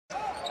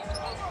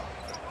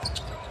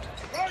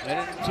They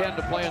didn't intend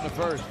to play in the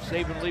first.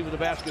 Saban Lee with the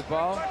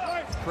basketball.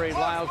 Trey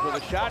Lyles with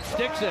a shot,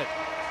 sticks it.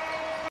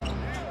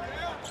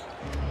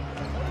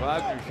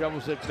 Wagner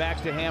shovels it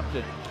back to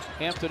Hampton.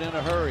 Hampton in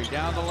a hurry,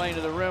 down the lane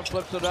to the rim,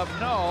 flips it up,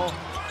 no.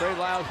 Trey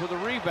Lyles with a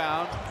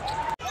rebound.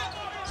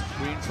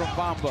 Screen from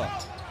Bamba.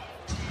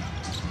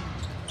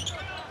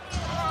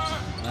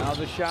 Now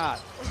the shot.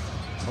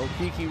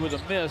 Okeke with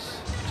a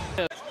miss.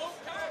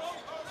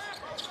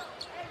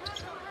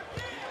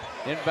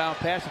 Inbound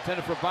pass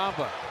intended for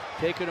Bamba.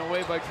 Taken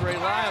away by Trey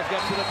Lyles.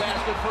 Gets to the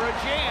basket for a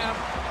jam.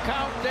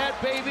 Count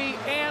that baby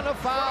and a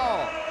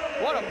foul.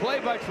 What a play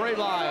by Trey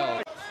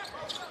Lyles.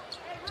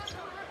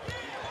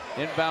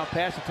 Inbound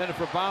pass intended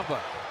for Bamba.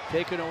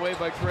 Taken away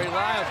by Trey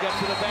Lyles. Gets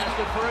to the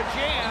basket for a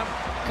jam.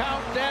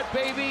 Count that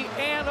baby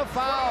and a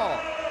foul.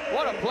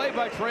 What a play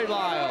by Trey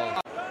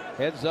Lyles.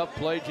 Heads up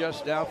play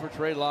just now for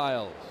Trey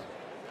Lyles.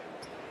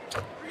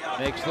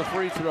 Makes the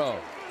free throw.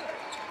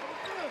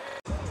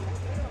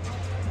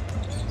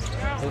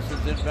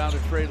 Pistons inbound to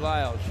Trey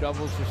Lyles.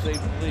 Shovels for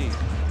Saban Lee.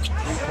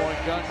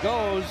 Three-point gun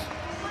goes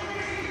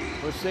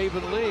for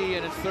Saban Lee,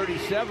 and it's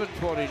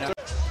 37-29.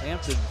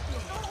 Hampton,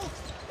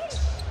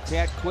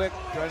 cat quick,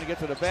 trying to get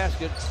to the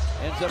basket.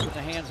 Ends up in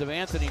the hands of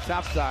Anthony,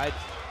 topside.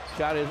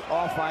 Shot is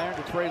off iron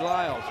to Trey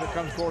Lyles. Here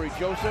comes Corey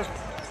Joseph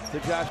to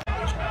Josh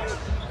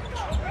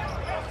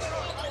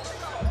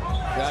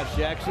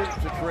Jackson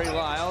to Trey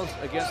Lyles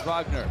against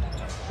Wagner.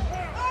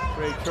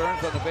 Trey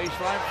turns on the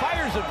baseline,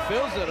 fires and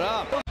fills it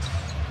up.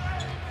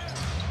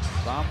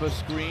 Bamba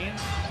screens,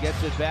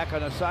 gets it back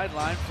on the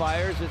sideline,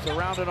 fires, it's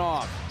around and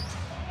off.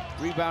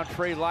 Rebound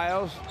Trey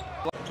Lyles.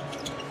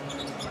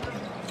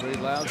 Trey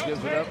Lyles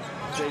gives it up,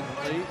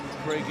 Saban Lee.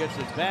 Trey gets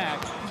it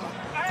back,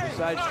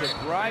 decides to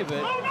drive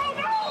it.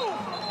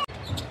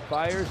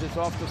 Fires, it's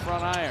off the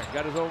front iron,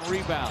 got his own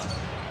rebound.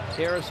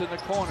 Harris in the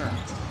corner,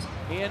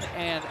 in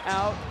and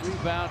out,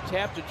 rebound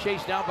tapped and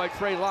chased down by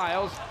Trey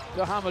Lyles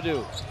to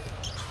Hamidou.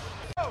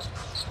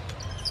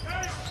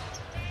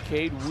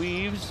 Cade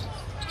weaves.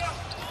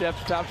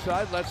 Steps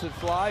topside, lets it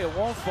fly, it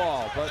won't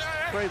fall, but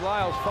Trey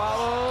Lyles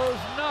follows,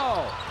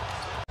 no.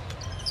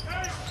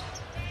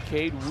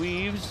 Cade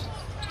weaves,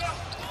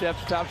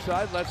 steps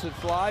topside, lets it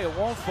fly, it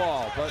won't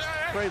fall, but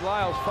Trey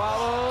Lyles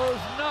follows,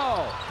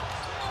 no.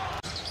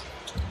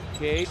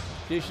 Cade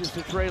dishes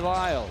to Trey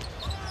Lyles.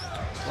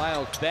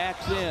 Lyles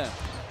backs in,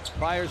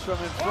 fires from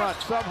in front,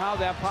 somehow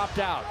that popped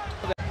out.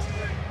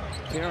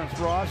 Terrence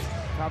Ross,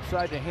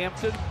 topside to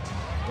Hampton.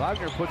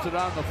 Wagner puts it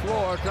on the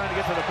floor, trying to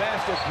get to the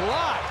basket,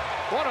 blocked.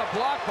 What a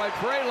block by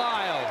Trey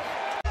Lyles.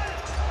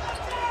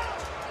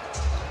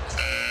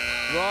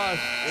 Ross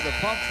with a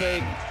pump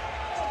fake,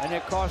 and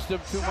it cost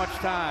him too much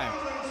time.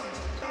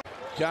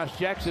 Josh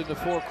Jackson, the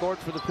forecourt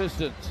for the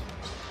Pistons.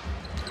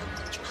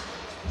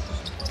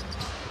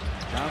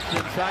 Bounce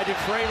inside to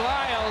Trey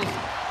Lyles.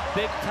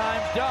 Big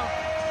time dunk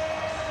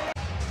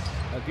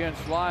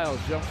against Lyles.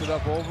 Jumps it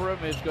up over him.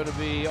 It's going to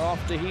be off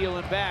the heel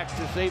and back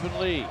to Saban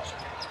Lee.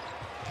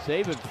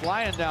 Saban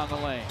flying down the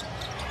lane.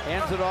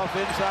 Hands it off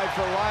inside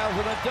for Lyles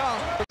and a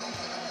dunk.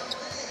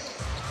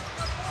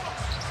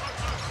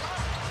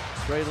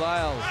 Trey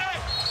Lyles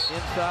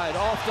inside,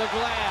 off the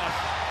glass.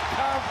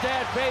 Carved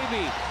that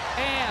baby,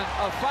 and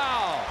a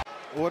foul.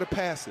 Or to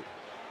pass it.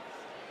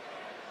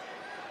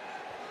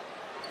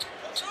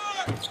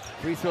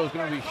 Free throw is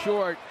going to be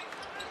short.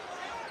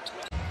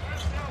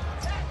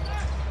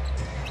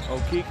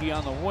 Okeke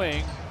on the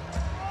wing.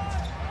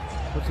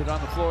 Puts it on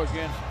the floor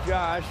against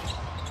Josh.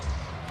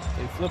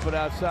 They flip it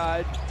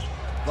outside.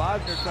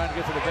 Wagner trying to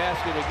get to the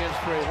basket against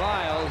Trey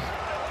Lyles.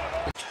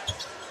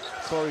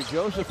 Corey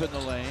Joseph in the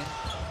lane.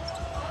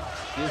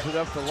 Gives it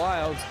up to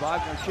Lyles.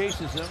 Wagner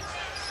chases him.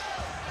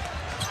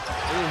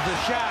 Here's the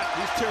shot.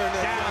 He's tearing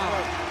that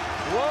down.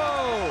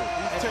 Whoa!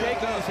 He's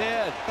taking his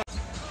head.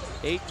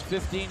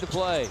 8:15 to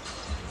play.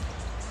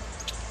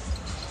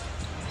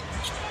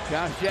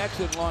 Josh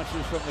Jackson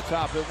launches from the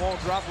top. It won't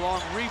drop,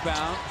 long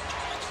rebound.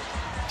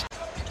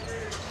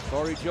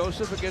 Corey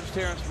Joseph against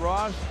Terrence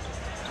Ross.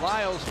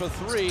 Lyles for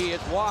three,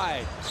 it's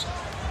wide.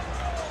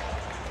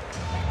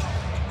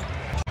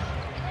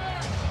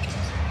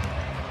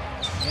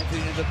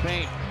 Anthony to the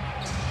paint.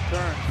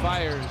 Turns,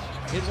 fires.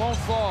 It won't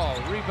fall.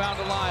 Rebound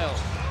to Lyles.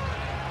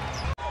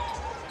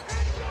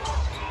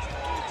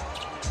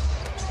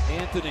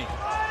 Anthony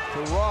to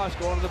Ross,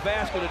 going to the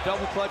basket. A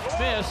double clutch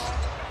miss.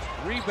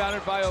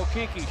 Rebounded by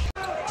Okeke.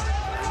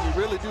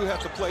 You really do have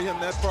to play him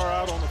that far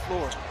out on the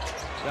floor.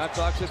 Shot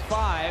clock's at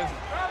 5.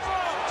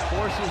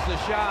 Forces the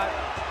shot.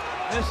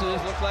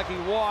 Misses, looks like he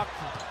walked.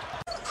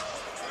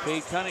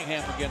 Cade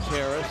Cunningham against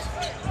Harris.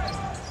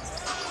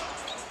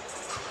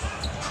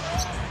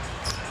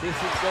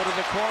 Pistons go to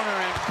the corner,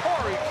 and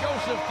Corey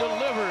Joseph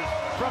delivers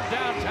from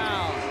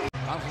downtown.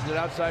 Bounces it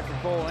outside for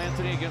Cole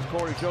Anthony against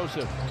Corey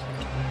Joseph.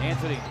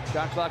 Anthony,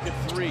 shot clock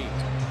at 3.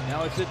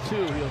 Now it's at 2.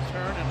 He'll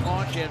turn and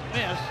launch and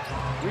miss.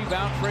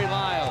 Rebound Trey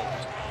Lyles.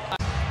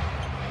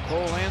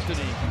 Cole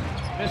Anthony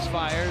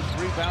misfires.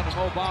 Rebound to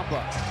Mo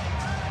Bamba.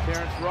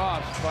 Terrence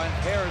Ross finds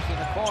Harris in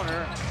the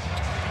corner.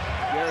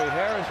 Gary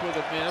Harris with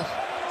a miss.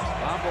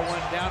 Bamba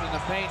went down in the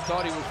paint,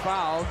 thought he was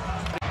fouled.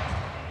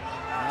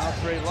 Now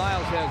Trey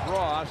Lyles has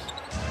Ross.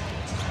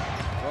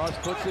 Ross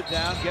puts it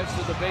down, gets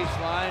to the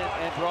baseline,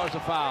 and draws a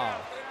foul.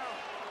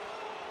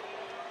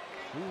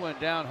 He went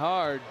down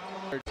hard.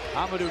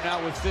 Amadou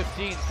now with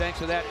 15 thanks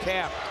to that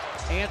tap.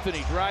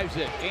 Anthony drives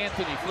it.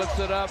 Anthony flips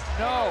it up.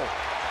 No.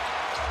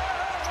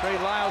 Trey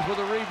Lyles with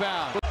a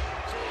rebound.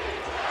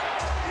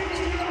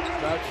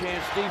 About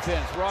chance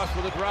defense. Ross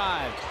with a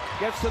drive.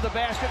 Gets to the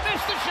basket.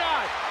 Missed the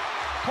shot.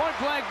 Point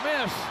blank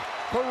miss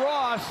for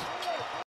Ross.